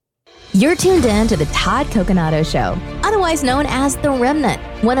You're tuned in to the Todd Coconato Show, otherwise known as The Remnant,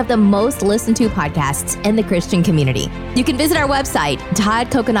 one of the most listened to podcasts in the Christian community. You can visit our website,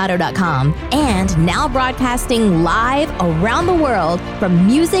 toddcoconato.com, and now broadcasting live around the world from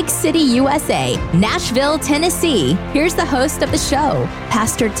Music City, USA, Nashville, Tennessee. Here's the host of the show,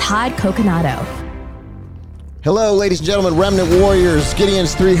 Pastor Todd Coconato. Hello, ladies and gentlemen, Remnant Warriors,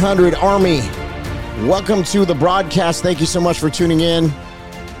 Gideon's 300 Army. Welcome to the broadcast. Thank you so much for tuning in.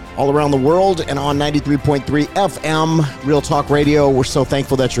 All around the world and on 93.3 FM, Real Talk Radio. We're so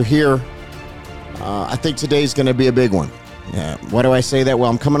thankful that you're here. I think today's going to be a big one. Why do I say that?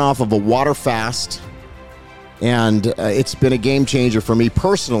 Well, I'm coming off of a water fast, and it's been a game changer for me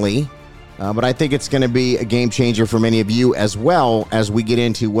personally, but I think it's going to be a game changer for many of you as well as we get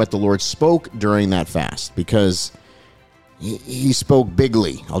into what the Lord spoke during that fast, because He spoke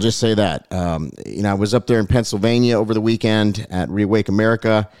bigly. I'll just say that. I was up there in Pennsylvania over the weekend at Reawake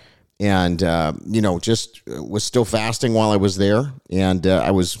America, and just was still fasting while I was there, and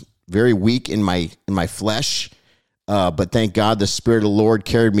I was very weak in my flesh, but thank God the Spirit of the Lord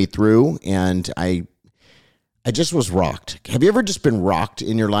carried me through, and I just was rocked. Have you ever just been rocked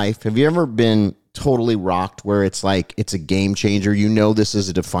in your life? Have you ever been totally rocked where it's like it's a game changer? You know this is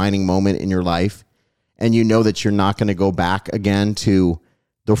a defining moment in your life, and you know that you're not going to go back again to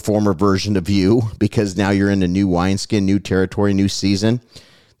the former version of you because now you're in a new wineskin, new territory, new season.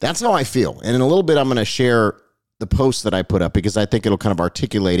 That's how I feel. And in a little bit, I'm going to share the post that I put up because I think it'll kind of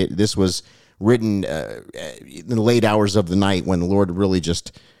articulate it. This was written in the late hours of the night when the Lord really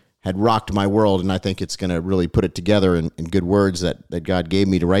just had rocked my world, and I think it's going to really put it together in good words that God gave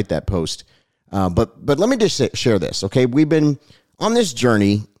me to write that post. But let me just share this, okay? We've been on this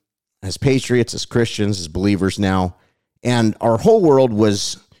journey as patriots, as Christians, as believers now, and our whole world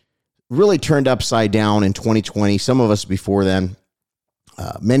was really turned upside down in 2020. Some of us before then.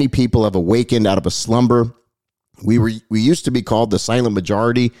 Many people have awakened out of a slumber. We used to be called the silent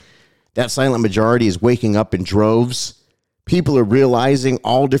majority. That silent majority is waking up in droves. People are realizing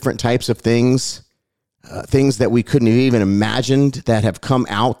all different types of things, things that we couldn't have even imagined that have come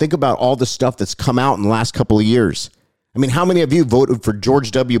out. Think about all the stuff that's come out in the last couple of years. I mean, how many of you voted for George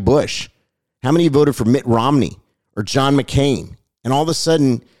W. Bush? How many of you voted for Mitt Romney or John McCain? And all of a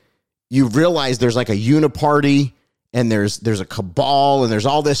sudden, you realize there's like a uniparty, and there's a cabal, and there's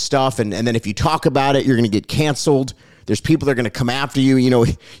all this stuff, and then if you talk about it, you're going to get canceled. There's people that are going to come after you. You know,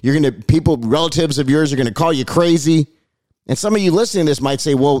 relatives of yours are going to call you crazy. And some of you listening to this might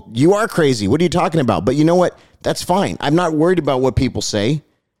say, well, you are crazy. What are you talking about? But you know what? That's fine. I'm not worried about what people say.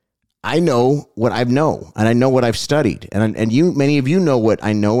 I know what I know, and I know what I've studied. And many of you know what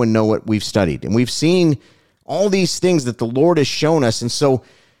I know and know what we've studied. And we've seen all these things that the Lord has shown us. And so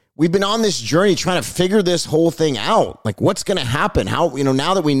we've been on this journey trying to figure this whole thing out. Like, what's going to happen? How,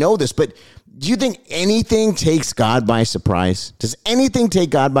 now that we know this, but do you think anything takes God by surprise? Does anything take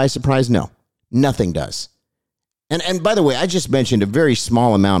God by surprise? No, nothing does. And by the way, I just mentioned a very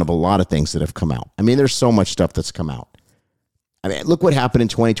small amount of a lot of things that have come out. I mean, there's so much stuff that's come out. I mean, look what happened in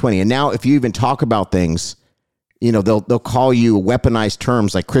 2020. And now if you even talk about things, they'll call you weaponized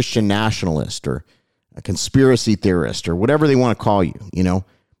terms like Christian nationalist or a conspiracy theorist or whatever they want to call you,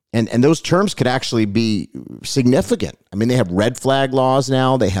 And those terms could actually be significant. I mean, they have red flag laws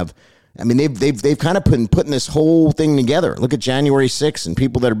now. They've kind of been putting this whole thing together. Look at January 6th and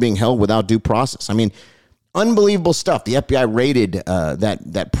people that are being held without due process. I mean, unbelievable stuff. The FBI raided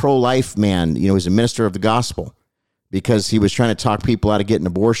that pro-life man, he's a minister of the gospel, because he was trying to talk people out of getting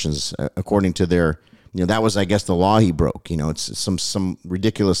abortions, according to their, that was, I guess, the law he broke. It's some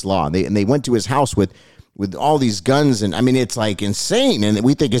ridiculous law. And they went to his house with all these guns, and I mean, it's like insane. And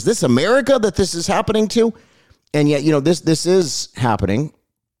we think, is this America that this is happening to? And yet, this is happening.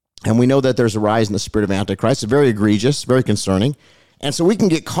 And we know that there's a rise in the spirit of Antichrist. It's very egregious, very concerning. And so we can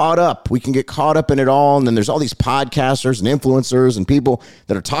get caught up. We can get caught up in it all. And then there's all these podcasters and influencers and people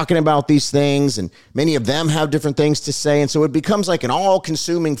that are talking about these things. And many of them have different things to say. And so it becomes like an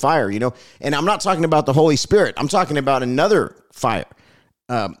all-consuming fire, And I'm not talking about the Holy Spirit. I'm talking about another fire.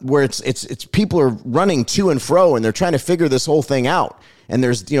 Where it's people are running to and fro, and they're trying to figure this whole thing out. And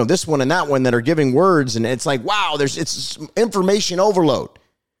there's this one and that one that are giving words, and it's like, wow, it's information overload.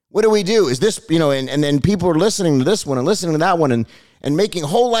 What do we do? Is this and then people are listening to this one and listening to that one and making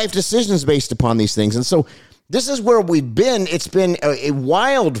whole life decisions based upon these things. And so this is where we've been. It's been a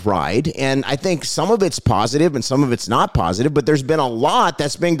wild ride, and I think some of it's positive and some of it's not positive. But there's been a lot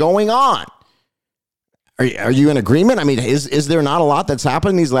that's been going on. Are you in agreement? I mean, is there not a lot that's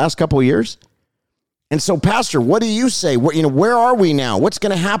happened these last couple of years? And so, Pastor, what do you say? Where are we now? What's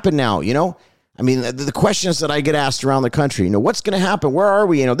going to happen now? I mean, the questions that I get asked around the country, what's going to happen? Where are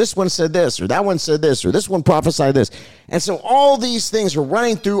we? This one said this, or that one said this, or this one prophesied this. And so all these things are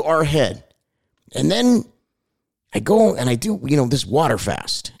running through our head. And then I go and I do, this water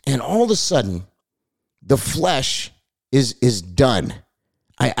fast. And all of a sudden, the flesh is done.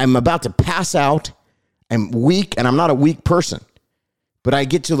 I'm about to pass out. I'm weak, and I'm not a weak person. But I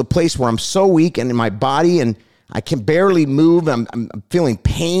get to the place where I'm so weak and in my body, and I can barely move. I'm feeling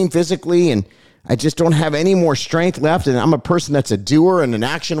pain physically, and I just don't have any more strength left. And I'm a person that's a doer and an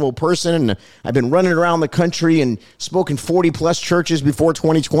actionable person. And I've been running around the country and spoken 40 plus churches before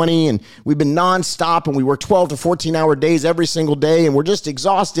 2020. And we've been nonstop, and we work 12 to 14-hour days every single day. And we're just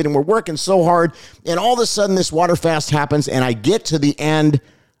exhausted, and we're working so hard. And all of a sudden this water fast happens, and I get to the end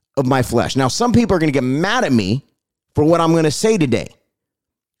of my flesh. Now, some people are going to get mad at me for what I'm going to say today.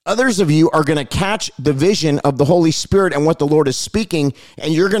 Others of you are going to catch the vision of the Holy Spirit and what the Lord is speaking,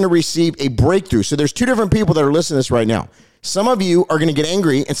 and you're going to receive a breakthrough. So there's two different people that are listening to this right now. Some of you are going to get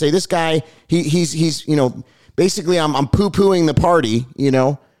angry and say, this guy, he's basically I'm poo-pooing the party,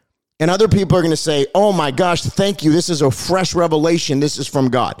 and other people are going to say, oh my gosh, thank you. This is a fresh revelation. This is from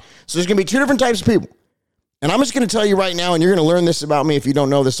God. So there's going to be two different types of people. And I'm just going to tell you right now, and you're going to learn this about me if you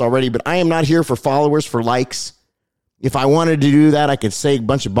don't know this already, but I am not here for followers, for likes. If I wanted to do that, I could say a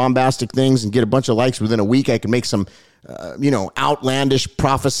bunch of bombastic things and get a bunch of likes within a week. I could make some, outlandish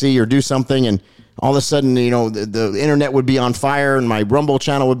prophecy or do something, and all of a sudden, the internet would be on fire, and my Rumble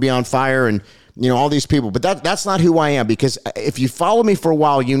channel would be on fire, and all these people. But that's not who I am, because if you follow me for a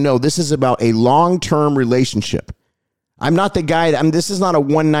while, this is about a long-term relationship. I'm not the guy. This is not a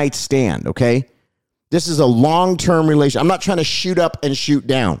one-night stand. Okay, this is a long-term relationship. I'm not trying to shoot up and shoot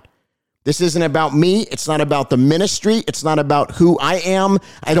down. This isn't about me. It's not about the ministry. It's not about who I am.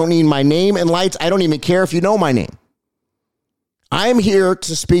 I don't need my name and lights. I don't even care if you know my name. I'm here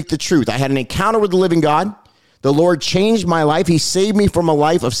to speak the truth. I had an encounter with the living God. The Lord changed my life. He saved me from a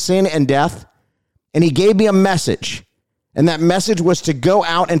life of sin and death. And he gave me a message. And that message was to go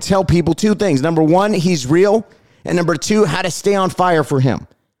out and tell people two things. Number one, he's real. And number two, how to stay on fire for him.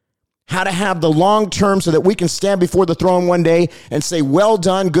 How to have the long term so that we can stand before the throne one day and say, well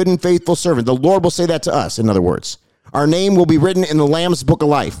done, good and faithful servant. The Lord will say that to us, in other words. Our name will be written in the Lamb's book of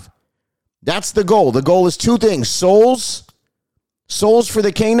life. That's the goal. The goal is two things. Souls for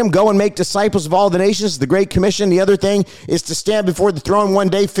the kingdom. Go and make disciples of all the nations. The Great Commission. The other thing is to stand before the throne one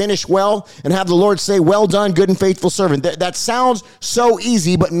day, finish well, and have the Lord say, well done, good and faithful servant. That sounds so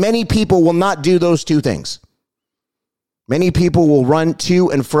easy, but many people will not do those two things. Many people will run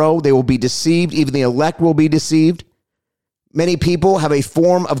to and fro. They will be deceived. Even the elect will be deceived. Many people have a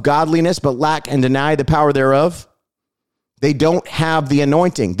form of godliness, but lack and deny the power thereof. They don't have the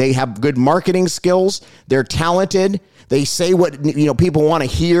anointing. They have good marketing skills. They're talented. They say what people want to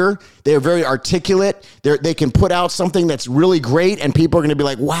hear. They're very articulate. They can put out something that's really great, and people are going to be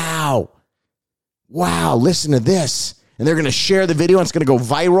like, wow, listen to this. And they're going to share the video, and it's going to go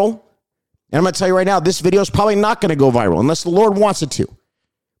viral. And I'm going to tell you right now, this video is probably not going to go viral unless the Lord wants it to.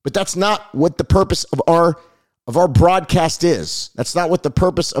 But that's not what the purpose of our broadcast is. That's not what the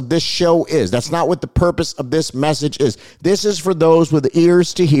purpose of this show is. That's not what the purpose of this message is. This is for those with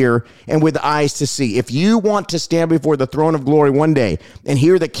ears to hear and with eyes to see. If you want to stand before the throne of glory one day and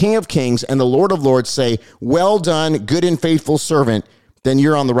hear the King of Kings and the Lord of Lords say, well done, good and faithful servant, then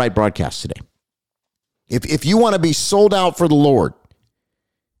you're on the right broadcast today. If you want to be sold out for the Lord,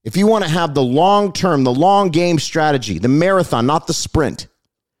 if you want to have the long term, the long game strategy, the marathon, not the sprint,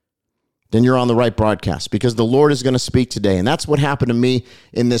 then you're on the right broadcast, because the Lord is going to speak today. And that's what happened to me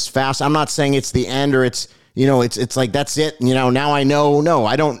in this fast. I'm not saying it's the end, or it's like, that's it. Now I know. No,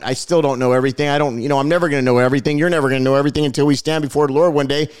 I still don't know everything. I'm never going to know everything. You're never going to know everything until we stand before the Lord one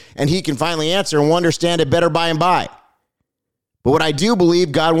day and he can finally answer, and we'll understand it better by and by. But what I do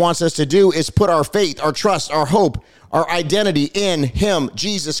believe God wants us to do is put our faith, our trust, our hope, our identity in him,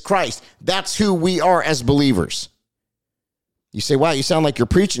 Jesus Christ. That's who we are as believers. You say, wow, you sound like you're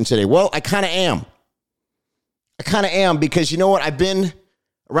preaching today. Well, I kind of am. Because you know what? I've been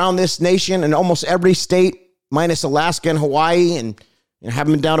around this nation in almost every state, minus Alaska and Hawaii, and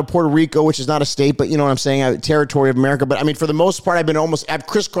haven't been down to Puerto Rico, which is not a state, but you know what I'm saying, territory of America. But I mean, for the most part, I've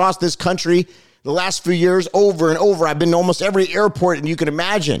crisscrossed this country the last few years over and over. I've been to almost every airport, and you can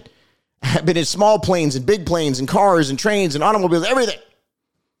imagine. I've been in small planes and big planes and cars and trains and automobiles, everything.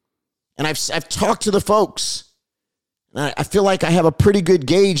 And I've talked to the folks. And I feel like I have a pretty good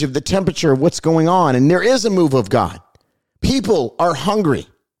gauge of the temperature of what's going on. And there is a move of God. People are hungry.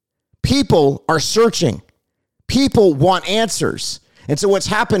 People are searching. People want answers. And so what's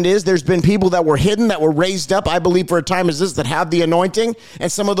happened is there's been people that were hidden, that were raised up, I believe, for a time as this, that have the anointing.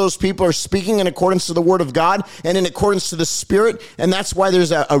 And some of those people are speaking in accordance to the word of God and in accordance to the Spirit. And that's why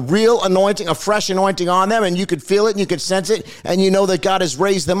there's a real anointing, a fresh anointing on them. And you could feel it and you could sense it. And you know that God has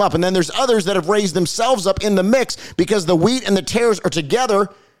raised them up. And then there's others that have raised themselves up in the mix because the wheat and the tares are together.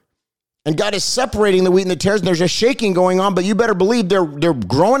 And God is separating the wheat and the tares. And there's a shaking going on. But you better believe they're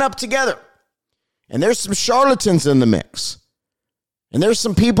growing up together. And there's some charlatans in the mix. And there's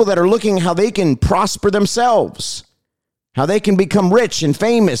some people that are looking how they can prosper themselves, how they can become rich and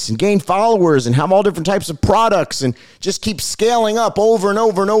famous and gain followers and have all different types of products and just keep scaling up over and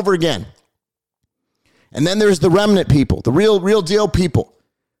over and over again. And then there's the remnant people, the real deal people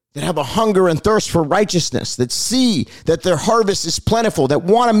that have a hunger and thirst for righteousness, that see that their harvest is plentiful, that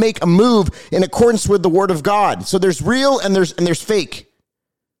want to make a move in accordance with the word of God. So there's real and there's fake.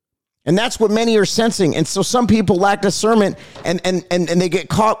 And that's what many are sensing. And so some people lack discernment and they get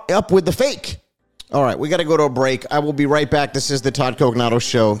caught up with the fake. All right, we got to go to a break. I will be right back. This is the Todd Coconato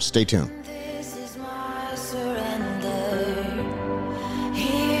Show. Stay tuned. This is my surrender.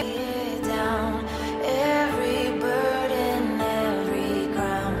 Hear down every burden, every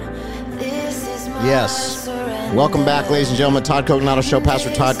crown. This is my Yes. surrender. Welcome back, ladies and gentlemen. Todd Coconato Show.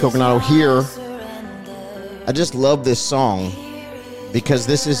 Pastor Todd Coconato here. I just love this song, because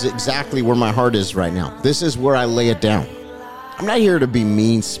this is exactly where my heart is right now. This is where I lay it down. I'm not here to be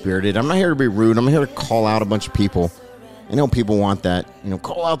mean-spirited. I'm not here to be rude. I'm here to call out a bunch of people. I know people want that.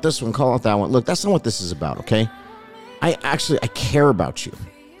 Call out this one, call out that one. Look, that's not what this is about, okay? I care about you.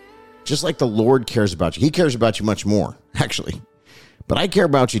 Just like the Lord cares about you. He cares about you much more, actually. But I care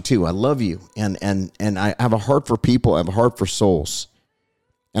about you too. I love you. And I have a heart for people. I have a heart for souls.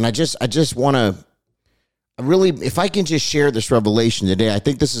 And I just want to really, if I can just share this revelation today, I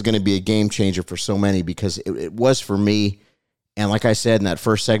think this is going to be a game changer for so many, because it was for me. And like I said in that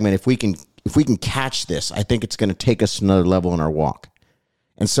first segment, if we can catch this, I think it's going to take us to another level in our walk.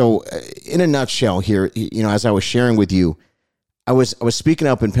 And so in a nutshell here, as I was sharing with you, I was speaking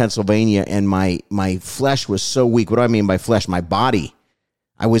up in Pennsylvania, and my flesh was so weak. What do I mean by flesh? My body.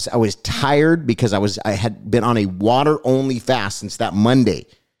 I was tired because I had been on a water only fast since that Monday.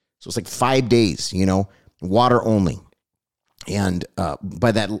 So it's like 5 days, water only. And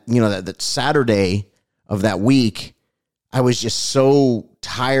by that Saturday of that week, I was just so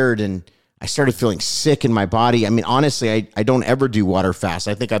tired, and I started feeling sick in my body. I mean, honestly, I don't ever do water fast.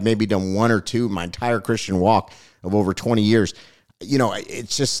 I think I've maybe done one or two in my entire Christian walk of over 20 years.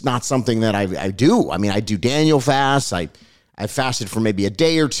 It's just not something that I do. I mean, I do Daniel fasts. I fasted for maybe a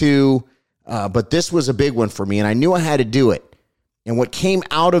day or two, but this was a big one for me, and I knew I had to do it. And what came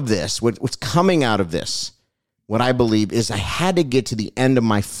out of this, what's coming out of this, what I believe is I had to get to the end of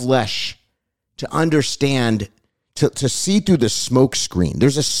my flesh to understand, to see through the smoke screen.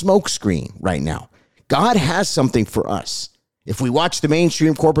 There's a smoke screen right now. God has something for us. If we watch the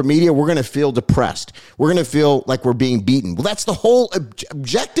mainstream corporate media, we're going to feel depressed. We're going to feel like we're being beaten. Well, that's the whole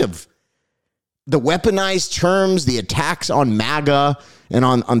objective. The weaponized terms, the attacks on MAGA and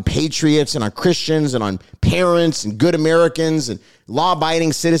on patriots and on Christians and on parents and good Americans and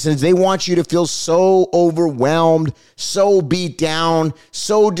law-abiding citizens, they want you to feel so overwhelmed, so beat down,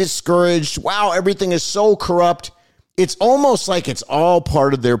 so discouraged. Wow, everything is so corrupt. It's almost like it's all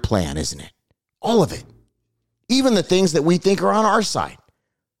part of their plan, isn't it? All of it. Even the things that we think are on our side.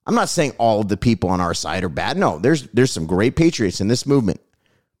 I'm not saying all of the people on our side are bad. No, there's some great patriots in this movement.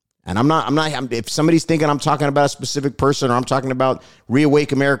 And I'm not, if somebody's thinking I'm talking about a specific person or I'm talking about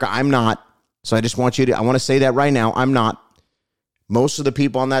Reawake America, I'm not. So I just want I want to say that right now. I'm not. Most of the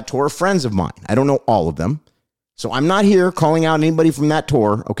people on that tour are friends of mine. I don't know all of them. So I'm not here calling out anybody from that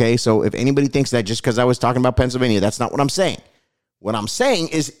tour. Okay. So if anybody thinks that just because I was talking about Pennsylvania, that's not what I'm saying. What I'm saying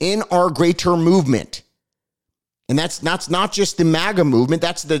is in our greater movement. And that's not just the MAGA movement.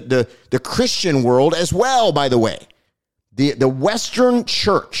 That's the Christian world as well, by the way. The Western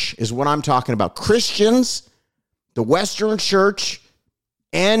church is what I'm talking about. Christians, the Western church,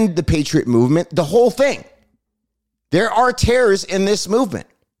 and the patriot movement, the whole thing. There are tares in this movement.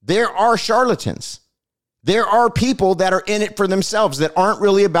 There are charlatans. There are people that are in it for themselves that aren't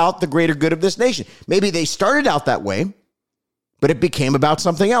really about the greater good of this nation. Maybe they started out that way, but it became about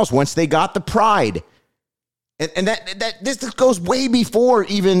something else once they got the pride. And this goes way before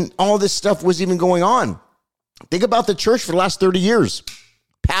even all this stuff was even going on. Think about the church for the last 30 years.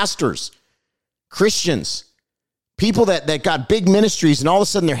 Pastors, Christians, people that got big ministries, and all of a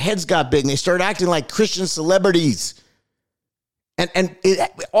sudden their heads got big and they started acting like Christian celebrities. And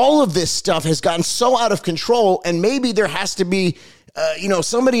all of this stuff has gotten so out of control, and maybe there has to be,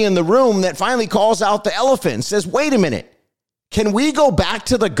 somebody in the room that finally calls out the elephant and says, wait a minute, Can we go back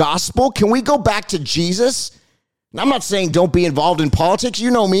to the gospel? Can we go back to Jesus? And I'm not saying don't be involved in politics.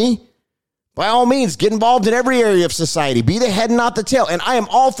 You know me. By all means, get involved in every area of society. Be the head and not the tail. And I am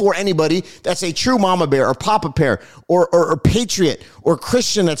all for anybody that's a true mama bear or papa bear or patriot or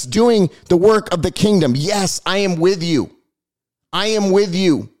Christian that's doing the work of the kingdom. Yes, I am with you. I am with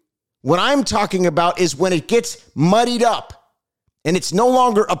you. What I'm talking about is when it gets muddied up and it's no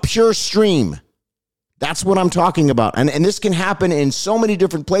longer a pure stream. That's what I'm talking about. And this can happen in so many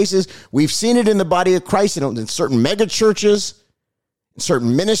different places. We've seen it in the body of Christ in certain mega churches,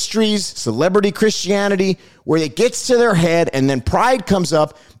 certain ministries, celebrity Christianity, where it gets to their head and then pride comes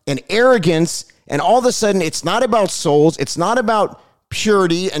up and arrogance. And all of a sudden, it's not about souls. It's not about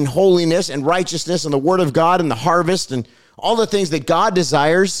purity and holiness and righteousness and the word of God and the harvest and all the things that God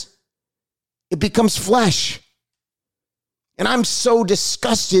desires. It becomes flesh. And I'm so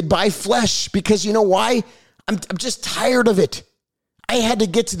disgusted by flesh because you know why? I'm just tired of it. I had to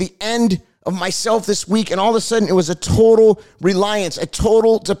get to the end of myself this week, and all of a sudden it was a total reliance, a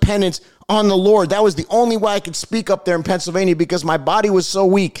total dependence on the Lord. That was the only way I could speak up there in Pennsylvania because my body was so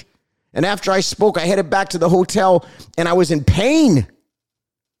weak. And after I spoke, I headed back to the hotel and I was in pain.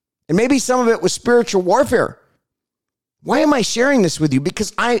 And maybe some of it was spiritual warfare. Why am I sharing this with you?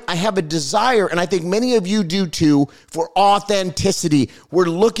 Because I have a desire, and I think many of you do too, for authenticity. We're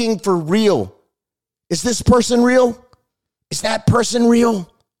looking for real. Is this person real? Is that person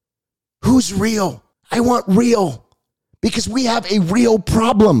real? Who's real? I want real because we have a real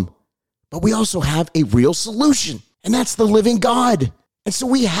problem, but we also have a real solution, and that's the living God. And so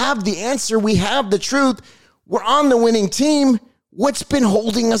we have the answer. We have the truth. We're on the winning team. What's been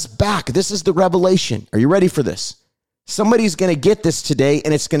holding us back? This is the revelation. Are you ready for this? Somebody's going to get this today,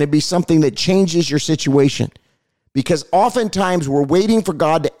 and it's going to be something that changes your situation because oftentimes we're waiting for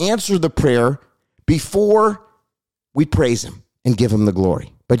God to answer the prayer before we praise him and give him the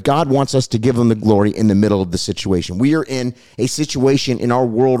glory. But God wants us to give him the glory in the middle of the situation. We are in a situation in our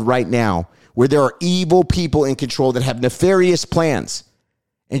world right now where there are evil people in control that have nefarious plans.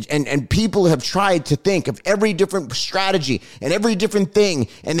 And people have tried to think of every different strategy and every different thing.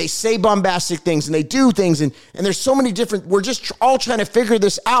 And they say bombastic things and they do things. And there's so many different, we're just all trying to figure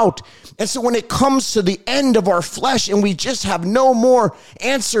this out. And so when it comes to the end of our flesh and we just have no more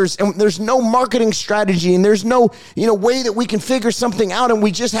answers and there's no marketing strategy and there's no, way that we can figure something out. And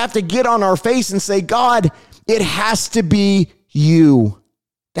we just have to get on our face and say, God, it has to be you.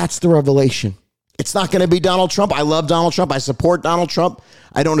 That's the revelation. It's not going to be Donald Trump. I love Donald Trump. I support Donald Trump.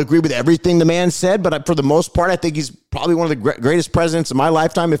 I don't agree with everything the man said, but for the most part, I think he's probably one of the greatest presidents of my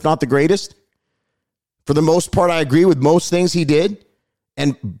lifetime, if not the greatest. For the most part, I agree with most things he did.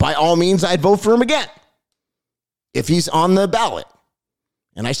 And by all means, I'd vote for him again if he's on the ballot.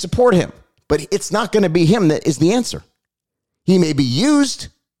 And I support him. But it's not going to be him that is the answer. He may be used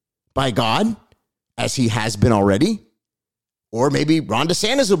by God, as he has been already. Or maybe Ron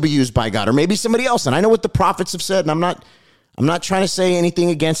DeSantis will be used by God, or maybe somebody else. And I know what the prophets have said, and I'm not trying to say anything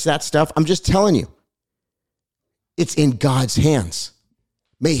against that stuff. I'm just telling you, it's in God's hands.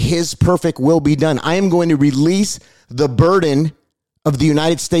 May his perfect will be done. I am going to release the burden of the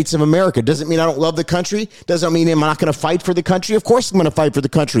United States of America. Doesn't mean I don't love the country. Doesn't mean I'm not going to fight for the country. Of course I'm going to fight for the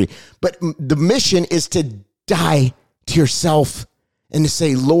country. But the mission is to die to yourself and to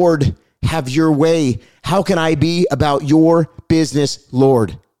say, Lord, have your way. How can I be about your business,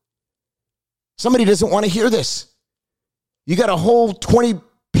 Lord? Somebody doesn't want to hear this. You got a whole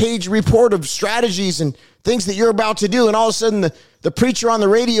 20-page report of strategies and things that you're about to do, and all of a sudden the preacher on the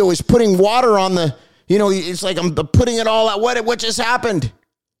radio is putting water on the, it's like I'm putting it all out. What just happened?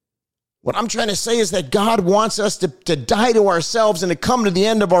 What I'm trying to say is that God wants us to die to ourselves and to come to the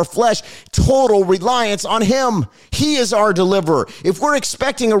end of our flesh, total reliance on him. He is our deliverer. If we're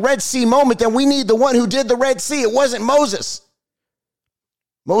expecting a Red Sea moment, then we need the one who did the Red Sea. It wasn't Moses.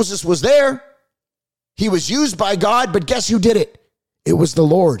 Moses was there. He was used by God, but guess who did it? It was the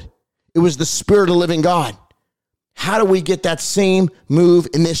Lord. It was the Spirit of the living God. How do we get that same move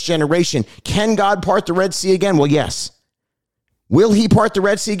in this generation? Can God part the Red Sea again? Well, yes. Will he part the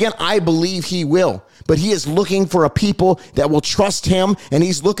Red Sea again? I believe he will. But he is looking for a people that will trust him, and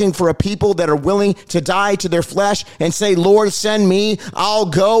he's looking for a people that are willing to die to their flesh and say, Lord, send me. I'll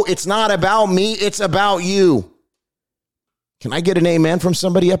go. It's not about me. It's about you. Can I get an amen from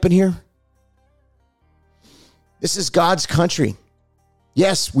somebody up in here? This is God's country.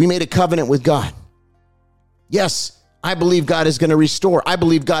 Yes, we made a covenant with God. Yes, I believe God is going to restore. I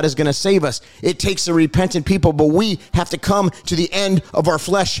believe God is going to save us. It takes a repentant people, but we have to come to the end of our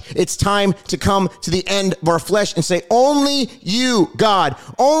flesh. It's time to come to the end of our flesh and say, only you, God,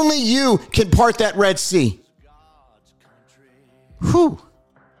 only you can part that Red Sea. Whew.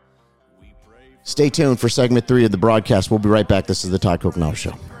 Stay tuned for segment 3 of the broadcast. We'll be right back. This is the Todd Coconato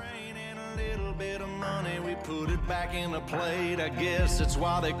Show. I guess that's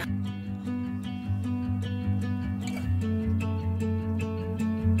why they...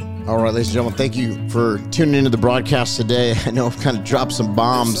 All right, ladies and gentlemen, thank you for tuning into the broadcast today. I know I've kind of dropped some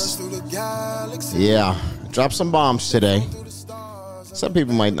bombs. Yeah, dropped some bombs today. Some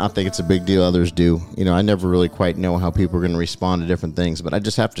people might not think it's a big deal. Others do. You know, I never really quite know how people are going to respond to different things, but I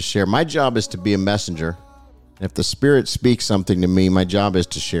just have to share. My job is to be a messenger. If the Spirit speaks something to me, my job is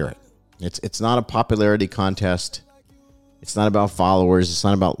to share it. It's not a popularity contest. It's not about followers. It's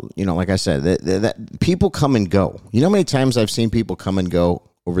not about, you know, like I said, that people come and go. You know how many times I've seen people come and go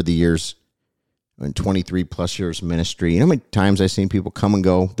over the years, in 23 plus years of ministry? You know how many times I've seen people come and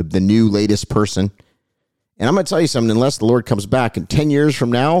go, the new latest person? And I'm going to tell you something, unless the Lord comes back in 10 years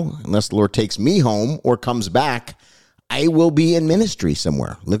from now, unless the Lord takes me home or comes back, I will be in ministry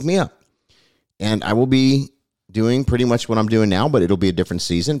somewhere. Look me up. And I will be doing pretty much what I'm doing now, but it'll be a different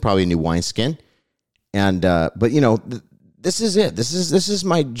season, probably a new wineskin. And, but you know, this is it. This is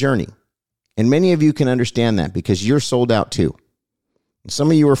my journey. And many of you can understand that because you're sold out too.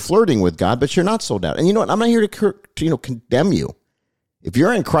 Some of you are flirting with God, but you're not sold out. And you know what? I'm not here to condemn you. If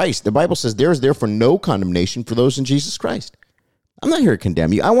you're in Christ, the Bible says there is therefore no condemnation for those in Jesus Christ. I'm not here to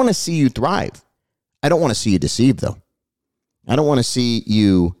condemn you. I want to see you thrive. I don't want to see you deceived, though. I don't want to see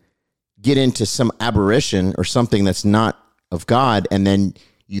you get into some aberration or something that's not of God, and then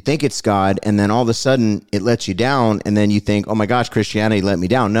you think it's God, and then all of a sudden it lets you down, and then you think, oh my gosh, Christianity let me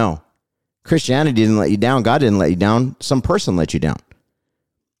down. No, Christianity didn't let you down. God didn't let you down. Some person let you down.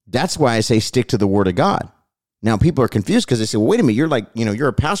 That's why I say stick to the word of God. Now, people are confused because they say, well, wait a minute, you're like, you know, you're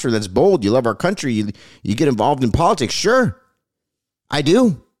a pastor that's bold. You love our country. You get involved in politics. Sure, I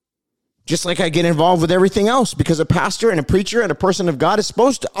do. Just like I get involved with everything else, because a pastor and a preacher and a person of God is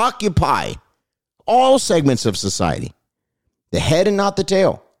supposed to occupy all segments of society, the head and not the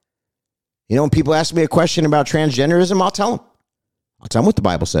tail. You know, when people ask me a question about transgenderism, I'll tell them. I'll tell them what the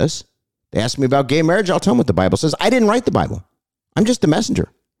Bible says. They ask me about gay marriage, I'll tell them what the Bible says. I didn't write the Bible. I'm just the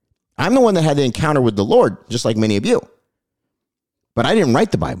messenger. I'm the one that had the encounter with the Lord, just like many of you. But I didn't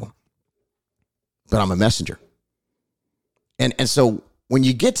write the Bible. But I'm a messenger. And so when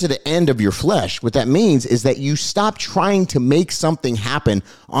you get to the end of your flesh, what that means is that you stop trying to make something happen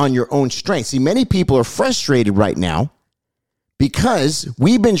on your own strength. See, many people are frustrated right now because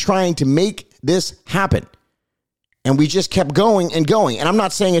we've been trying to make this happen. And we just kept going and going. And I'm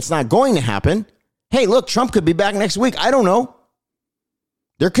not saying it's not going to happen. Hey, look, Trump could be back next week. I don't know.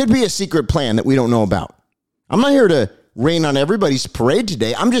 There could be a secret plan that we don't know about. I'm not here to rain on everybody's parade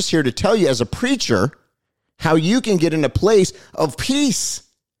today. I'm just here to tell you as a preacher how you can get in a place of peace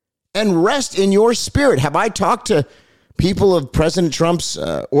and rest in your spirit. Have I talked to people of President Trump's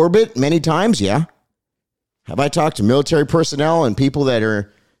orbit many times? Yeah. Have I talked to military personnel and people that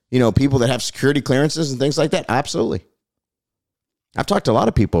are, you know, people that have security clearances and things like that? Absolutely. I've talked to a lot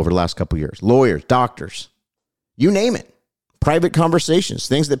of people over the last couple of years, lawyers, doctors, you name it. Private conversations,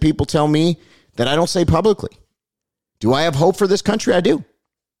 things that people tell me that I don't say publicly. Do I have hope for this country? I do.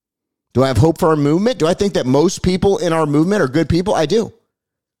 Do I have hope for our movement? Do I think that most people in our movement are good people? I do.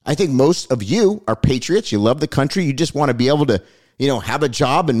 I think most of you are patriots. You love the country. You just want to be able to, you know, have a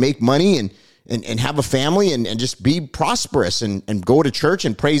job and make money and have a family and just be prosperous and go to church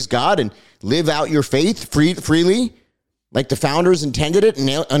and praise God and live out your faith freely. Like the founders intended it,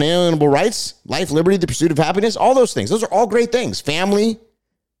 and unalienable rights, life, liberty, the pursuit of happiness, all those things. Those are all great things. Family,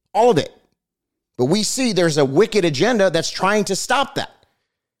 all of it. But we see there's a wicked agenda that's trying to stop that.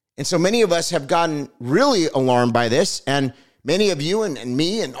 And so many of us have gotten really alarmed by this. And many of you and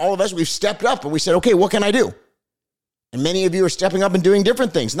me and all of us, we've stepped up and we said, okay, what can I do? And many of you are stepping up and doing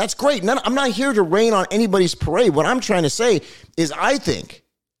different things. And that's great. I'm not here to rain on anybody's parade. What I'm trying to say is I think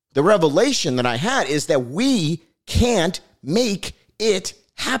the revelation that I had is that we can't make it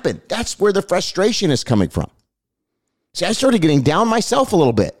happen. That's where the frustration is coming from. See, I started getting down myself a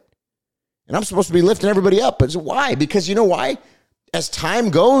little bit. And I'm supposed to be lifting everybody up. But why? Because you know why? As time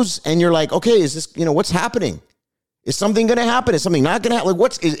goes and you're like, okay, is this, you know, what's happening? Is something going to happen? Is something not going to happen? Like,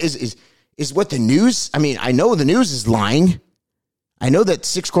 what's, is what the news? I mean, I know the news is lying. I know that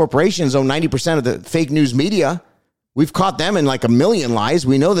 6 corporations own 90% of the fake news media. We've caught them in like a million lies.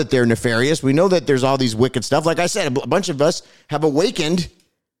 We know that they're nefarious. We know that there's all these wicked stuff. Like I said, a bunch of us have awakened.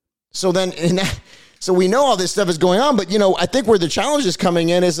 So then, so we know all this stuff is going on. But, you know, I think where the challenge is coming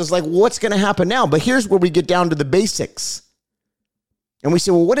in is like, what's going to happen now? But here's where we get down to the basics. And we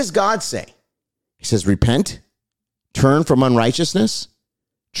say, well, what does God say? He says, repent, turn from unrighteousness,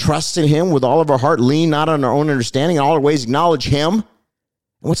 trust in him with all of our heart, lean not on our own understanding, in all our ways acknowledge him. And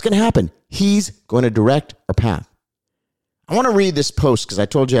what's going to happen? He's going to direct our path. I want to read this post because I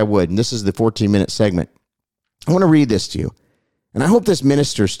told you I would, and this is the 14-minute segment. I want to read this to you, and I hope this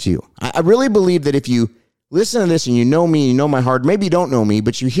ministers to you. I really believe that if you listen to this and you know me, you know my heart, maybe you don't know me,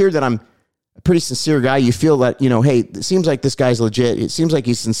 but you hear that I'm a pretty sincere guy, you feel that, hey, it seems like this guy's legit, it seems like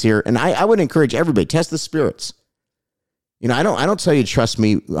he's sincere, and I would encourage everybody, test the spirits. I don't tell you to trust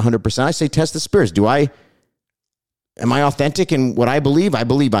me 100%. I say test the spirits. Am I authentic in what I believe? I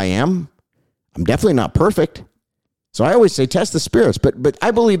believe I am. I'm definitely not perfect. So I always say test the spirits, but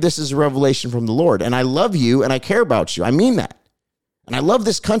I believe this is a revelation from the Lord, and I love you and I care about you. I mean that. And I love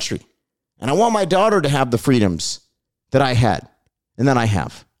this country, and I want my daughter to have the freedoms that I had and that I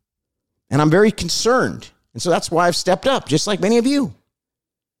have. And I'm very concerned. And so that's why I've stepped up, just like many of you.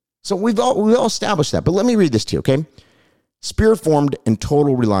 So we've all established that. But let me read this to you, okay? Spirit-formed and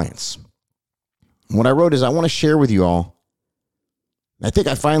total reliance. And what I wrote is I want to share with you all. I think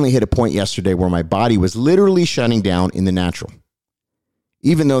I finally hit a point yesterday where my body was literally shutting down in the natural.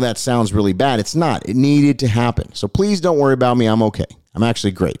 Even though that sounds really bad, it's not. It needed to happen. So please don't worry about me. I'm okay. I'm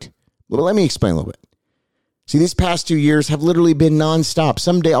actually great. But let me explain a little bit. See, these past 2 years have literally been nonstop.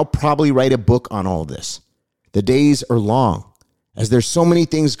 Someday I'll probably write a book on all of this. The days are long, as there's so many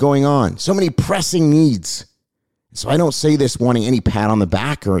things going on, so many pressing needs. So I don't say this wanting any pat on the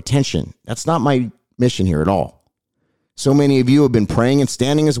back or attention. That's not my mission here at all. So many of you have been praying and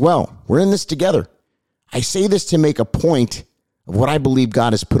standing as well. We're in this together. I say this to make a point of what I believe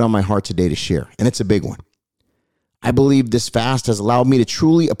God has put on my heart today to share, and it's a big one. I believe this fast has allowed me to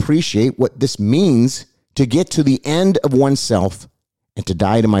truly appreciate what this means to get to the end of oneself and to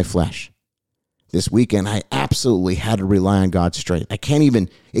die to my flesh. This weekend, I absolutely had to rely on God's strength. I can't even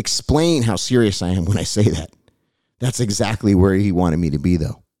explain how serious I am when I say that. That's exactly where he wanted me to be,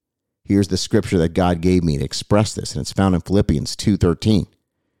 though. Here's the scripture that God gave me to express this, and it's found in Philippians 2:13.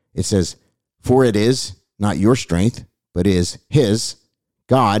 It says, "For it is not your strength, but is his,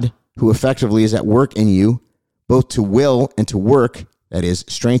 God, who effectively is at work in you, both to will and to work," that is,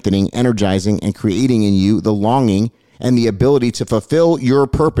 strengthening, energizing, and creating in you the longing and the ability to fulfill your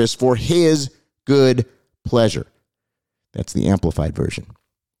purpose for his good pleasure. That's the Amplified version.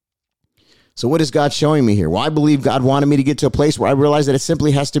 So what is God showing me here? Well, I believe God wanted me to get to a place where I realized that it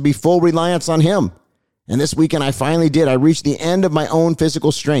simply has to be full reliance on him. And this weekend, I finally did. I reached the end of my own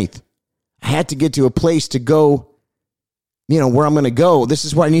physical strength. I had to get to a place to go, where I'm going to go. This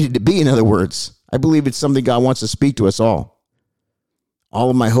is where I needed to be, in other words. I believe it's something God wants to speak to us all. All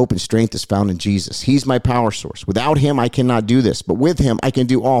of my hope and strength is found in Jesus. He's my power source. Without him, I cannot do this. But with him, I can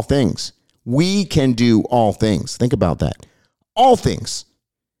do all things. We can do all things. Think about that. All things.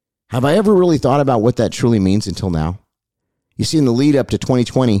 Have I ever really thought about what that truly means until now? You see, in the lead up to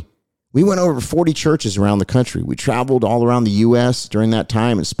 2020, we went over 40 churches around the country. We traveled all around the U.S. during that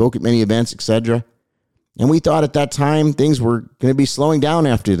time and spoke at many events, etc. And we thought at that time things were going to be slowing down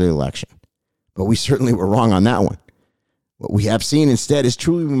after the election. But we certainly were wrong on that one. What we have seen instead is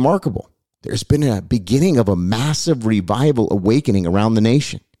truly remarkable. There's been a beginning of a massive revival awakening around the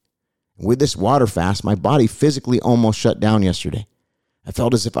nation. With this water fast, my body physically almost shut down yesterday. I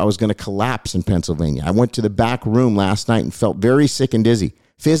felt as if I was going to collapse in Pennsylvania. I went to the back room last night and felt very sick and dizzy,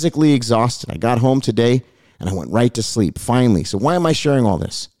 physically exhausted. I got home today and I went right to sleep, finally. So why am I sharing all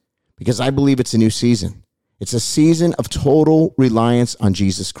this? Because I believe it's a new season. It's a season of total reliance on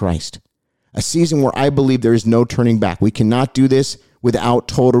Jesus Christ. A season where I believe there is no turning back. We cannot do this without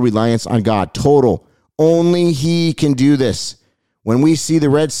total reliance on God. Total. Only he can do this. When we see the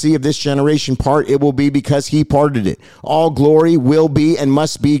Red Sea of this generation part, it will be because he parted it. All glory will be and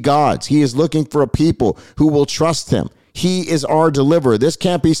must be God's. He is looking for a people who will trust him. He is our deliverer. This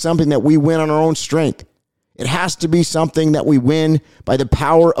can't be something that we win on our own strength. It has to be something that we win by the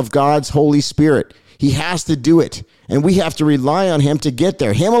power of God's Holy Spirit. He has to do it, and we have to rely on him to get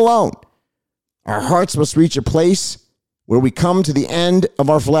there, him alone. Our hearts must reach a place where we come to the end of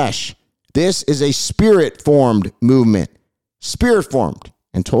our flesh. This is a spirit-formed movement. Spirit-formed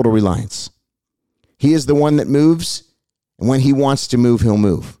and total reliance. He is the one that moves, and when he wants to move, he'll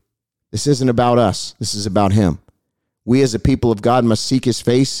move. This isn't about us. This is about him. We as a people of God must seek his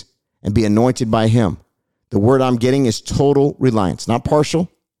face and be anointed by him. The word I'm getting is total reliance, not partial,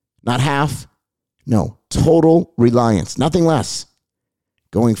 not half. No, total reliance, nothing less.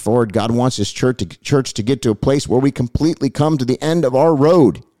 Going forward, God wants his church to get to a place where we completely come to the end of our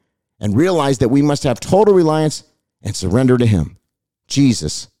road and realize that we must have total reliance and surrender to him,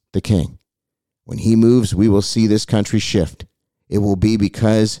 Jesus, the King. When he moves, we will see this country shift. It will be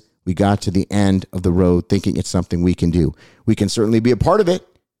because we got to the end of the road thinking it's something we can do. We can certainly be a part of it.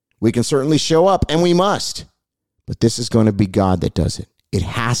 We can certainly show up, and we must. But this is going to be God that does it. It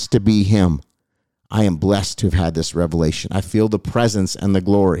has to be him. I am blessed to have had this revelation. I feel the presence and the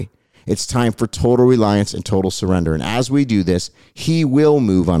glory. It's time for total reliance and total surrender. And as we do this, he will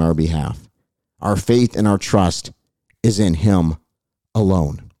move on our behalf. Our faith and our trust is in him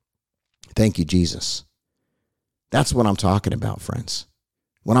alone. Thank you, Jesus. That's what I'm talking about, friends.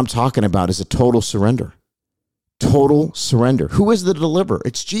 What I'm talking about is a total surrender. Total surrender. Who is the deliverer?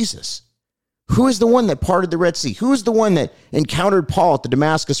 It's Jesus. Who is the one that parted the Red Sea? Who is the one that encountered Paul at the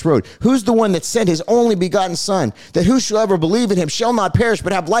Damascus Road? Who's the one that sent his only begotten son, that whosoever believe in him shall not perish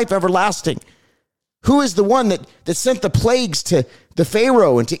but have life everlasting? Who is the one that sent the plagues to the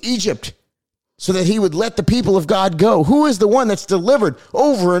Pharaoh and to Egypt so that he would let the people of God go? Who is the one that's delivered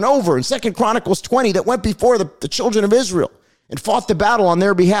over and over in 2 Chronicles 20 that went before the children of Israel and fought the battle on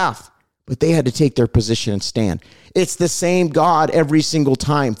their behalf? But they had to take their position and stand. It's the same God every single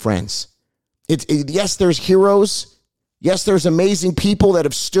time, friends. Yes, there's heroes. Yes, there's amazing people that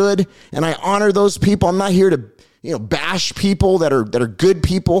have stood, and I honor those people. I'm not here to, bash people that are good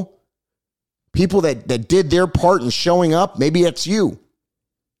people that did their part in showing up. Maybe it's you.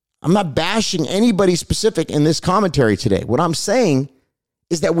 I'm not bashing anybody specific in this commentary today. What I'm saying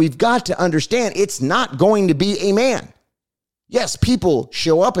is that we've got to understand it's not going to be a man. Yes, people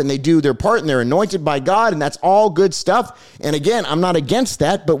show up and they do their part and they're anointed by God, and that's all good stuff. And again, I'm not against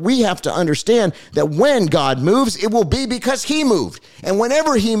that, but we have to understand that when God moves, it will be because he moved. And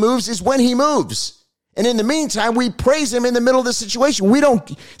whenever he moves is when he moves. And in the meantime, we praise him in the middle of the situation. We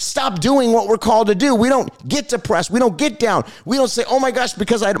don't stop doing what we're called to do. We don't get depressed. We don't get down. We don't say, oh my gosh,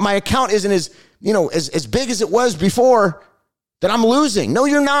 because my account isn't as big as it was before, that I'm losing. No,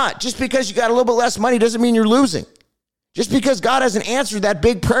 you're not. Just because you got a little bit less money doesn't mean you're losing. Just because God hasn't answered that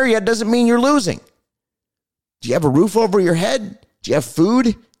big prayer yet doesn't mean you're losing. Do you have a roof over your head? Do you have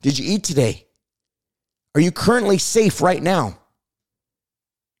food? Did you eat today? Are you currently safe right now?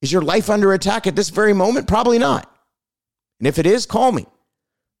 Is your life under attack at this very moment? Probably not. And if it is, call me.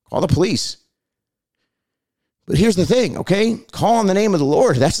 Call the police. But here's the thing, okay? Call on the name of the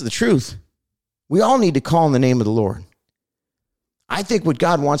Lord. That's the truth. We all need to call on the name of the Lord. I think what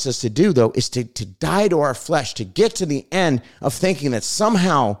God wants us to do, though, is to die to our flesh, to get to the end of thinking that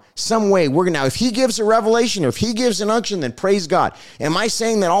somehow, some way, we're going to, now, if he gives a revelation or if he gives an unction, then praise God. Am I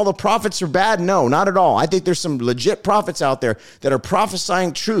saying that all the prophets are bad? No, not at all. I think there's some legit prophets out there that are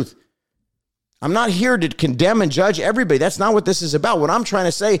prophesying truth. I'm not here to condemn and judge everybody. That's not what this is about. What I'm trying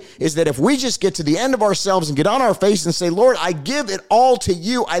to say is that if we just get to the end of ourselves and get on our face and say, Lord, I give it all to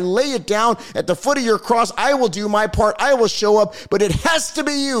you. I lay it down at the foot of your cross. I will do my part. I will show up, but it has to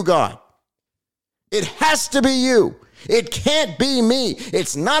be you, God. It has to be you. It can't be me.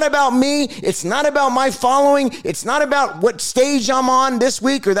 It's not about me. It's not about my following. It's not about what stage I'm on this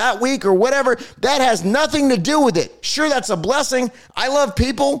week or that week or whatever. That has nothing to do with it. Sure, that's a blessing. I love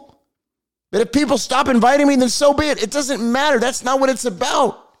people. But if people stop inviting me, then so be it. It doesn't matter. That's not what it's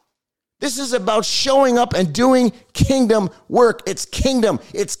about. This is about showing up and doing kingdom work. It's kingdom.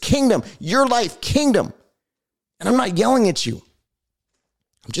 It's kingdom. Your life, kingdom. And I'm not yelling at you.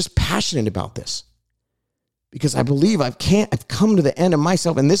 I'm just passionate about this because I believe I've come to the end of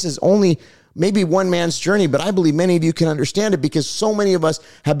myself. And this is only maybe one man's journey, but I believe many of you can understand it because so many of us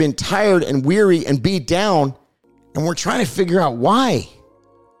have been tired and weary and beat down, and we're trying to figure out why.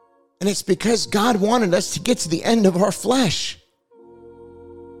 And it's because God wanted us to get to the end of our flesh.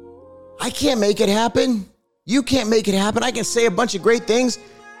 I can't make it happen. You can't make it happen. I can say a bunch of great things.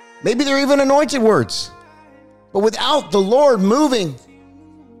 Maybe they're even anointed words. But without the Lord moving,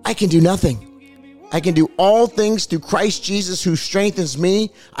 I can do nothing. I can do all things through Christ Jesus who strengthens me.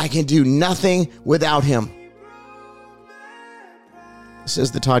 I can do nothing without him. This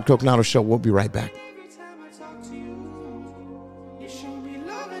is the Todd Coconato Show. We'll be right back.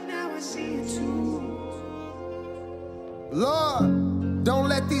 Lord, don't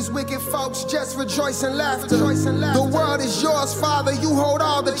let these wicked folks just rejoice in laughter. The world is yours, Father. You hold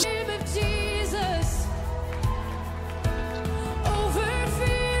all the...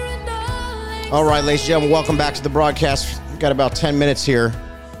 All right, ladies and gentlemen, welcome back to the broadcast. We've got about 10 minutes here,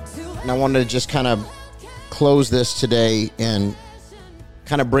 and I wanted to just kind of close this today and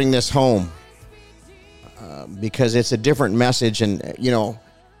kind of bring this home because it's a different message. And,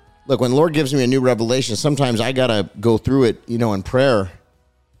 look, when the Lord gives me a new revelation, sometimes I got to go through it, in prayer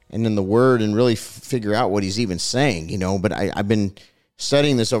and in the word and really figure out what he's even saying, But I've been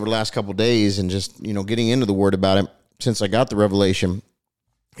studying this over the last couple of days and just, getting into the word about it since I got the revelation.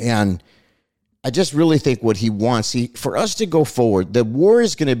 And I just really think what he wants, for us to go forward, the war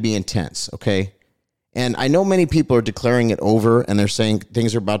is going to be intense, okay? And I know many people are declaring it over and they're saying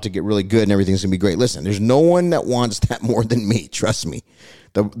things are about to get really good and everything's going to be great. Listen, there's no one that wants that more than me. Trust me.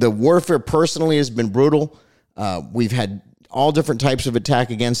 The warfare personally has been brutal. We've had all different types of attack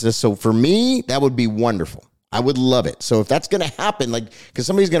against us. So for me, that would be wonderful. I would love it. So if that's going to happen, like, because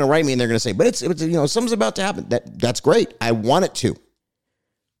somebody's going to write me and they're going to say, but it's something's about to happen. That's great. I want it to.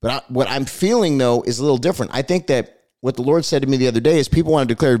 But what I'm feeling, though, is a little different. I think that what the Lord said to me the other day is people want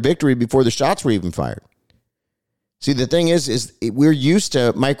to declare victory before the shots were even fired. See, the thing is we're used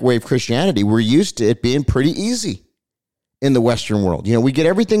to microwave Christianity. We're used to it being pretty easy in the Western world. We get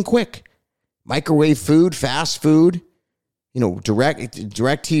everything quick. Microwave food, fast food, direct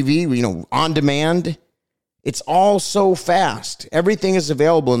TV, on demand. It's all so fast. Everything is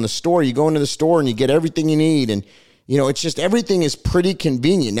available in the store. You go into the store and you get everything you need. And, it's just everything is pretty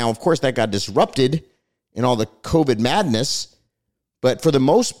convenient. Now, of course, that got disrupted in all the COVID madness. But for the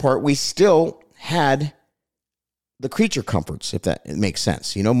most part, we still had the creature comforts, if that makes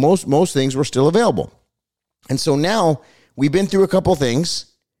sense. Most things were still available. And so now we've been through a couple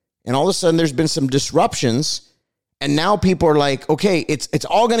things, and all of a sudden there's been some disruptions. And now people are like, okay, it's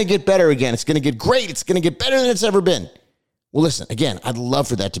all going to get better again. It's going to get great. It's going to get better than it's ever been. Well, listen, again, I'd love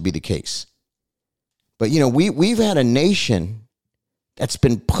for that to be the case. But, we've had a nation that's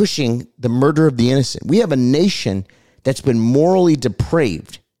been pushing the murder of the innocent. We have a nation that's been morally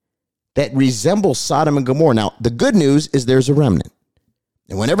depraved that resembles Sodom and Gomorrah. Now, the good news is there's a remnant.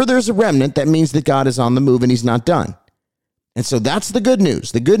 And whenever there's a remnant, that means that God is on the move and he's not done. And so that's the good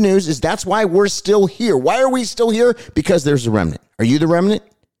news. The good news is that's why we're still here. Why are we still here? Because there's a remnant. Are you the remnant?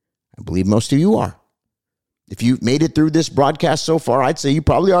 I believe most of you are. If you've made it through this broadcast so far, I'd say you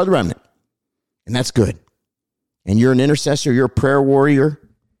probably are the remnant. And that's good. And you're an intercessor. You're a prayer warrior.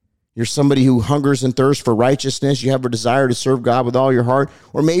 You're somebody who hungers and thirsts for righteousness. You have a desire to serve God with all your heart.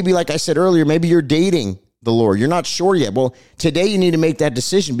 Or maybe, like I said earlier, maybe you're dating the Lord. You're not sure yet. Well, today you need to make that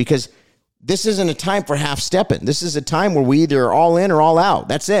decision, because this isn't a time for half-stepping. This is a time where we either are all in or all out.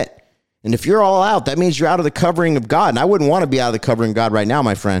 That's it. And if you're all out, that means you're out of the covering of God. And I wouldn't want to be out of the covering of God right now,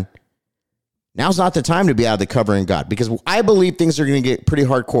 my friend. Now's not the time to be out of the covering of God, because I believe things are going to get pretty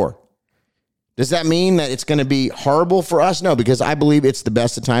hardcore. Does that mean that it's going to be horrible for us? No, because I believe it's the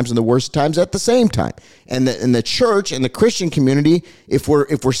best of times and the worst of times at the same time. And the church and the Christian community, if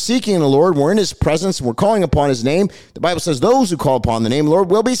we're seeking the Lord, we're in his presence, and we're calling upon his name, the Bible says those who call upon the name of the Lord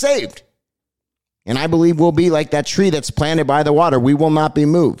will be saved. And I believe we'll be like that tree that's planted by the water. We will not be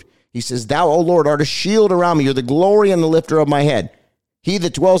moved. He says, thou, O Lord, art a shield around me. You're the glory and the lifter of my head. He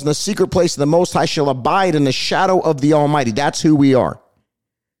that dwells in the secret place of the Most High shall abide in the shadow of the Almighty. That's who we are.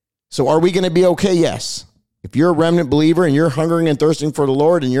 So are we going to be okay? Yes. If you're a remnant believer and you're hungering and thirsting for the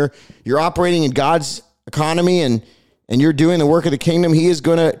Lord, and you're operating in God's economy and you're doing the work of the kingdom, he is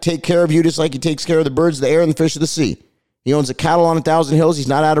going to take care of you just like he takes care of the birds of the air and the fish of the sea. He owns the cattle on 1,000 hills. He's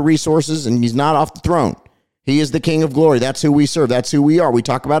not out of resources, and he's not off the throne. He is the King of glory. That's who we serve. That's who we are. We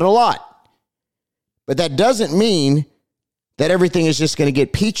talk about it a lot. But that doesn't mean that everything is just going to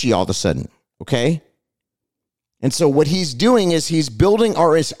get peachy all of a sudden, okay? And so what he's doing is he's building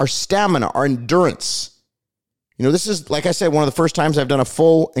our stamina, our endurance. This is, like I said, one of the first times I've done a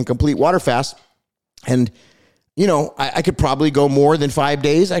full and complete water fast. And, I could probably go more than 5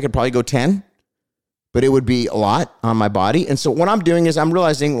 days. I could probably go 10. But it would be a lot on my body. And so what I'm doing is I'm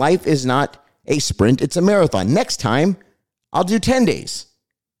realizing life is not a sprint, it's a marathon. Next time, I'll do 10 days.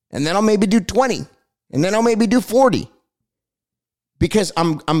 And then I'll maybe do 20. And then I'll maybe do 40. Because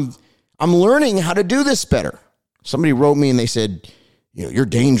I'm learning how to do this better. Somebody wrote me and they said, you're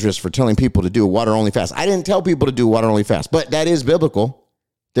dangerous for telling people to do a water-only fast. I didn't tell people to do a water-only fast, but that is biblical.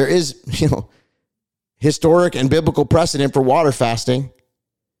 There is, historic and biblical precedent for water fasting.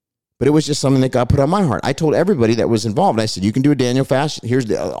 But it was just something that God put on my heart. I told everybody that was involved. I said, you can do a Daniel fast.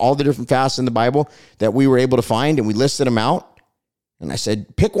 Here's all the different fasts in the Bible that we were able to find, and we listed them out. And I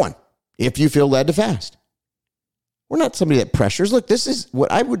said, pick one if you feel led to fast. We're not somebody that pressures. Look, this is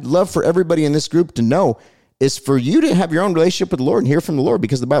what I would love for everybody in this group to know, is for you to have your own relationship with the Lord and hear from the Lord,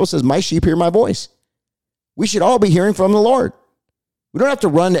 because the Bible says, my sheep hear my voice. We should all be hearing from the Lord. We don't have to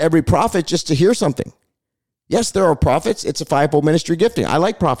run to every prophet just to hear something. Yes, there are prophets. It's a fivefold ministry gifting. I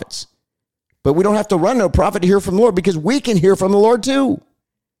like prophets. But we don't have to run to a prophet to hear from the Lord, because we can hear from the Lord too.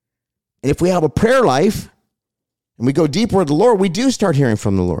 And if we have a prayer life and we go deeper with the Lord, we do start hearing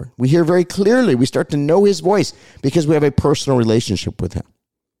from the Lord. We hear very clearly. We start to know his voice because we have a personal relationship with him.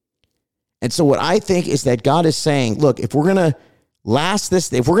 And so what I think is that God is saying, look, if we're going to last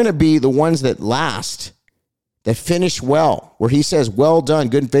this, if we're going to be the ones that last, that finish well, where he says, well done,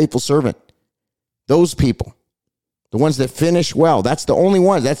 good and faithful servant, those people, The ones that finish well. That's the only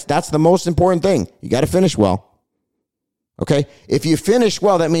one. That's the most important thing. You got to finish well. Okay? If you finish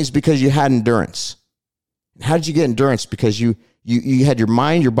well, that means because you had endurance. How did you get endurance? Because you had your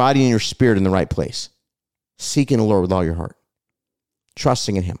mind, your body, and your spirit in the right place. Seeking the Lord with all your heart.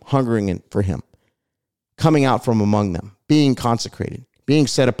 Trusting in him. Hungering for him. Coming out from among them. Being consecrated. Being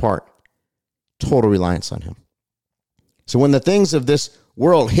set apart. Total reliance on him. So when the things of this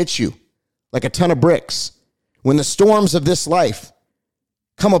world hit you like a ton of bricks, when the storms of this life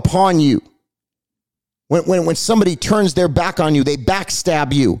come upon you, when somebody turns their back on you, they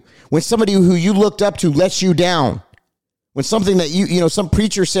backstab you, when somebody who you looked up to lets you down, when something that some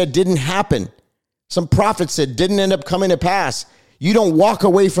preacher said didn't happen, some prophet said didn't end up coming to pass, you don't walk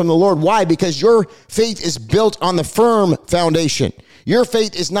away from the Lord. Why? Because your faith is built on the firm foundation. Your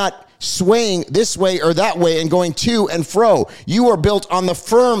faith is not swaying this way or that way and going to and fro. You are built on the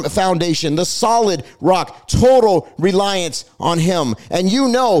firm foundation, the solid rock, total reliance on him. And you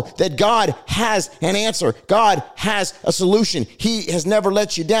know that God has an answer. God has a solution. He has never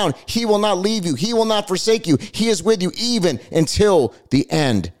let you down. He will not leave you. He will not forsake you. He is with you even until the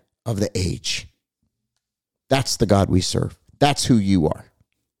end of the age. That's the God we serve. That's who you are.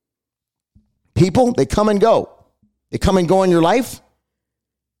 People, they come and go. They come and go in your life.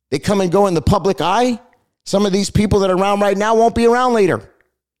 They come and go in the public eye. Some of these people that are around right now won't be around later.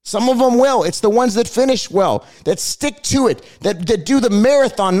 Some of them will. It's the ones that finish well, that stick to it, that do the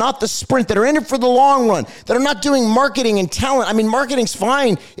marathon, not the sprint, that are in it for the long run, that are not doing marketing and talent. I mean, marketing's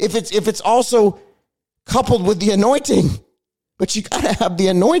fine if it's also coupled with the anointing, but you got to have the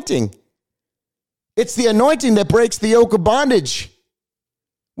anointing. It's the anointing that breaks the yoke of bondage.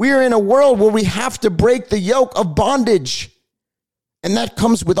 We are in a world where we have to break the yoke of bondage. And that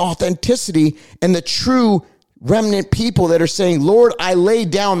comes with authenticity and the true remnant people that are saying, Lord, I lay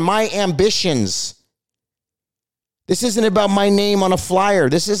down my ambitions. This isn't about my name on a flyer.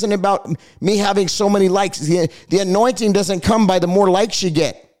 This isn't about me having so many likes. The anointing doesn't come by the more likes you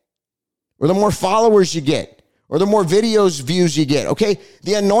get or the more followers you get or the more views you get, okay?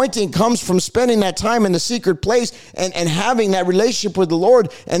 The anointing comes from spending that time in the secret place and having that relationship with the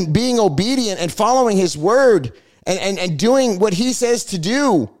Lord and being obedient and following his word and doing what he says to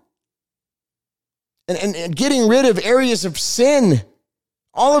do. And getting rid of areas of sin.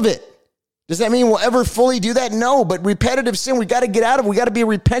 All of it. Does that mean we'll ever fully do that? No, but repetitive sin, we got to get out of it. We got to be a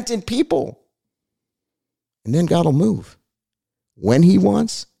repentant people. And then God will move when he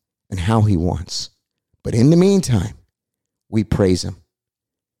wants and how he wants. But in the meantime, we praise him.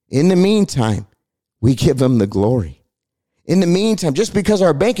 In the meantime, we give him the glory. In the meantime, just because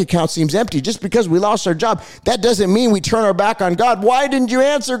our bank account seems empty, just because we lost our job, that doesn't mean we turn our back on God. Why didn't you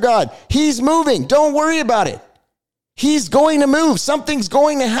answer God? He's moving. Don't worry about it. He's going to move. Something's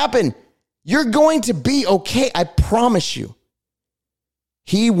going to happen. You're going to be okay. I promise you.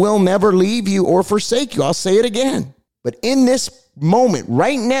 He will never leave you or forsake you. I'll say it again. But in this moment,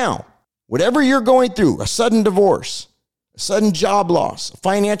 right now, whatever you're going through, a sudden divorce, a sudden job loss, a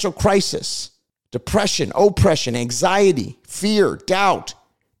financial crisis, depression, oppression, anxiety, fear, doubt,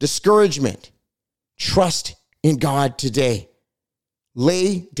 discouragement. Trust in God today.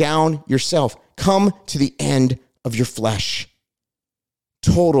 Lay down yourself. Come to the end of your flesh.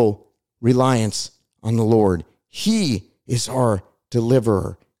 Total reliance on the Lord. He is our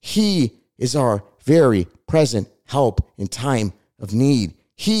deliverer. He is our very present help in time of need.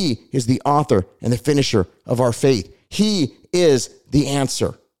 He is the author and the finisher of our faith. He is the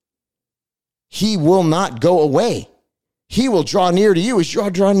answer. He will not go away. He will draw near to you as you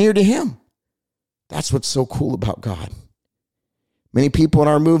draw near to him. That's what's so cool about God. Many people in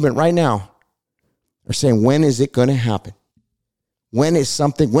our movement right now are saying, when is it going to happen? When is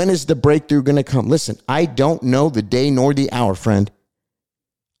the breakthrough going to come? Listen, I don't know the day nor the hour, friend.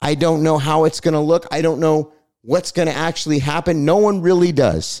 I don't know how it's going to look. I don't know what's going to actually happen. No one really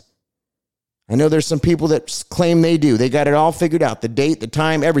does. I know there's some people that claim they do. They got it all figured out, the date, the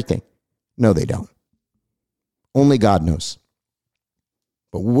time, everything. No, they don't. Only God knows.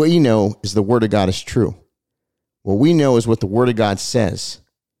 But what we know is the word of God is true. What we know is what the word of God says.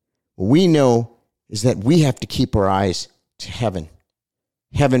 What we know is that we have to keep our eyes to heaven.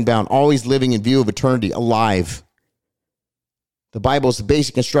 Heaven bound, always living in view of eternity, alive. The Bible is the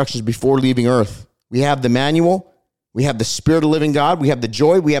basic instructions before leaving earth. We have the manual. We have the Spirit of the living God. We have the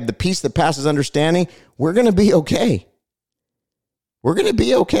joy. We have the peace that passes understanding. We're going to be okay. We're going to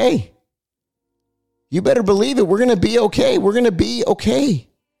be okay. You better believe it. We're going to be okay. We're going to be okay.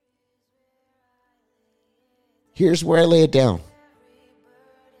 Here's where I lay it down.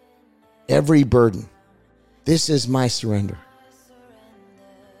 Every burden. This is my surrender.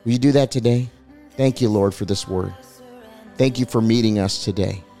 Will you do that today? Thank you, Lord, for this word. Thank you for meeting us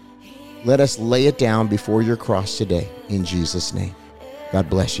today. Let us lay it down before your cross today in Jesus' name. God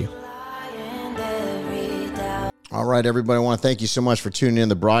bless you. All right, everybody, I want to thank you so much for tuning in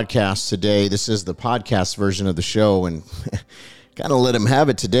the broadcast today. This is the podcast version of the show, and kind of let him have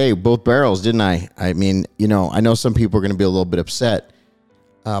it today, both barrels, didn't I? I mean, I know some people are going to be a little bit upset,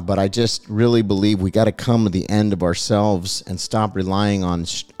 but I just really believe we got to come to the end of ourselves and stop relying on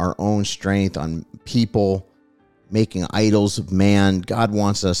our own strength, on people, making idols of man. God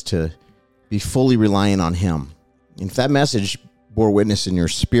wants us to be fully reliant on him. If that message bore witness in your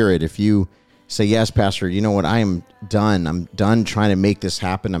spirit, if you say, yes, Pastor, you know what, I am done. I'm done trying to make this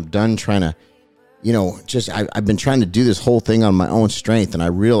happen. I'm done trying to, I've been trying to do this whole thing on my own strength, and I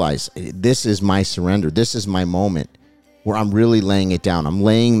realize this is my surrender. This is my moment where I'm really laying it down. I'm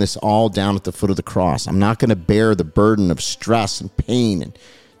laying this all down at the foot of the cross. I'm not going to bear the burden of stress and pain and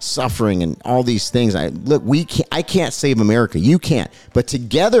suffering and all these things. I can't save America. You can't. But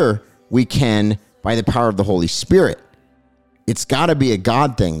together we can by the power of the Holy Spirit. It's got to be a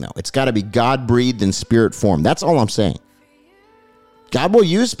God thing, though. It's got to be God-breathed in spirit form. That's all I'm saying. God will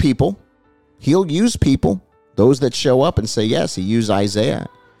use people. He'll use people, those that show up and say yes. He used Isaiah.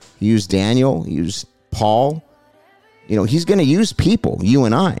 He used Daniel. He used Paul. He's going to use people, you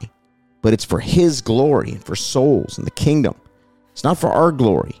and I, but it's for his glory and for souls and the kingdom. It's not for our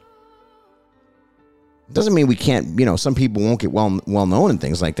glory. It doesn't mean we can't, some people won't get well known and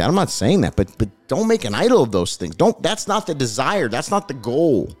things like that. I'm not saying that, but don't make an idol of those things. That's not the desire. That's not the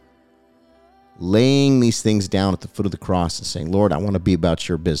goal. Laying these things down at the foot of the cross and saying, Lord, I want to be about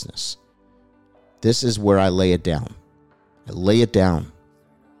your business. This is where I lay it down. I lay it down.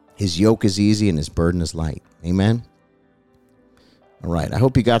 His yoke is easy and his burden is light. Amen. All right. I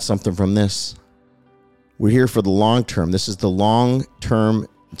hope you got something from this. We're here for the long term. This is the long term.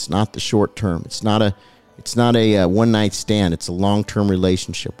 It's not the short term. It's not a one night stand. It's a long-term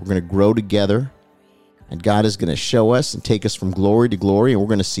relationship. We're going to grow together, and God is going to show us and take us from glory to glory, and we're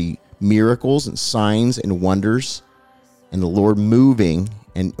going to see miracles and signs and wonders and the Lord moving,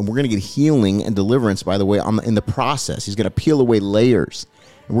 and we're going to get healing and deliverance, by the way, in the process. He's going to peel away layers,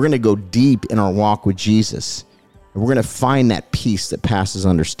 and we're going to go deep in our walk with Jesus. And we're going to find that peace that passes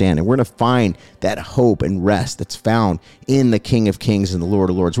understanding. We're going to find that hope and rest that's found in the King of Kings and the Lord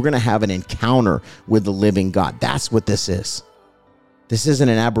of Lords. We're going to have an encounter with the living God. That's what this is. This isn't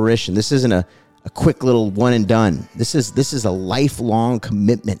an aberration. This isn't a quick little one and done. This is a lifelong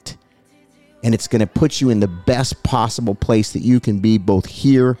commitment. And it's going to put you in the best possible place that you can be, both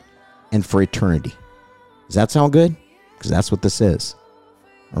here and for eternity. Does that sound good? Because that's what this is.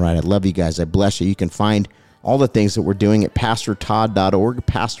 All right, I love you guys. I bless you. You can find all the things that we're doing at pastortodd.org,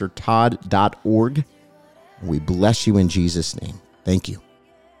 pastortodd.org. We bless you in Jesus' name. Thank you.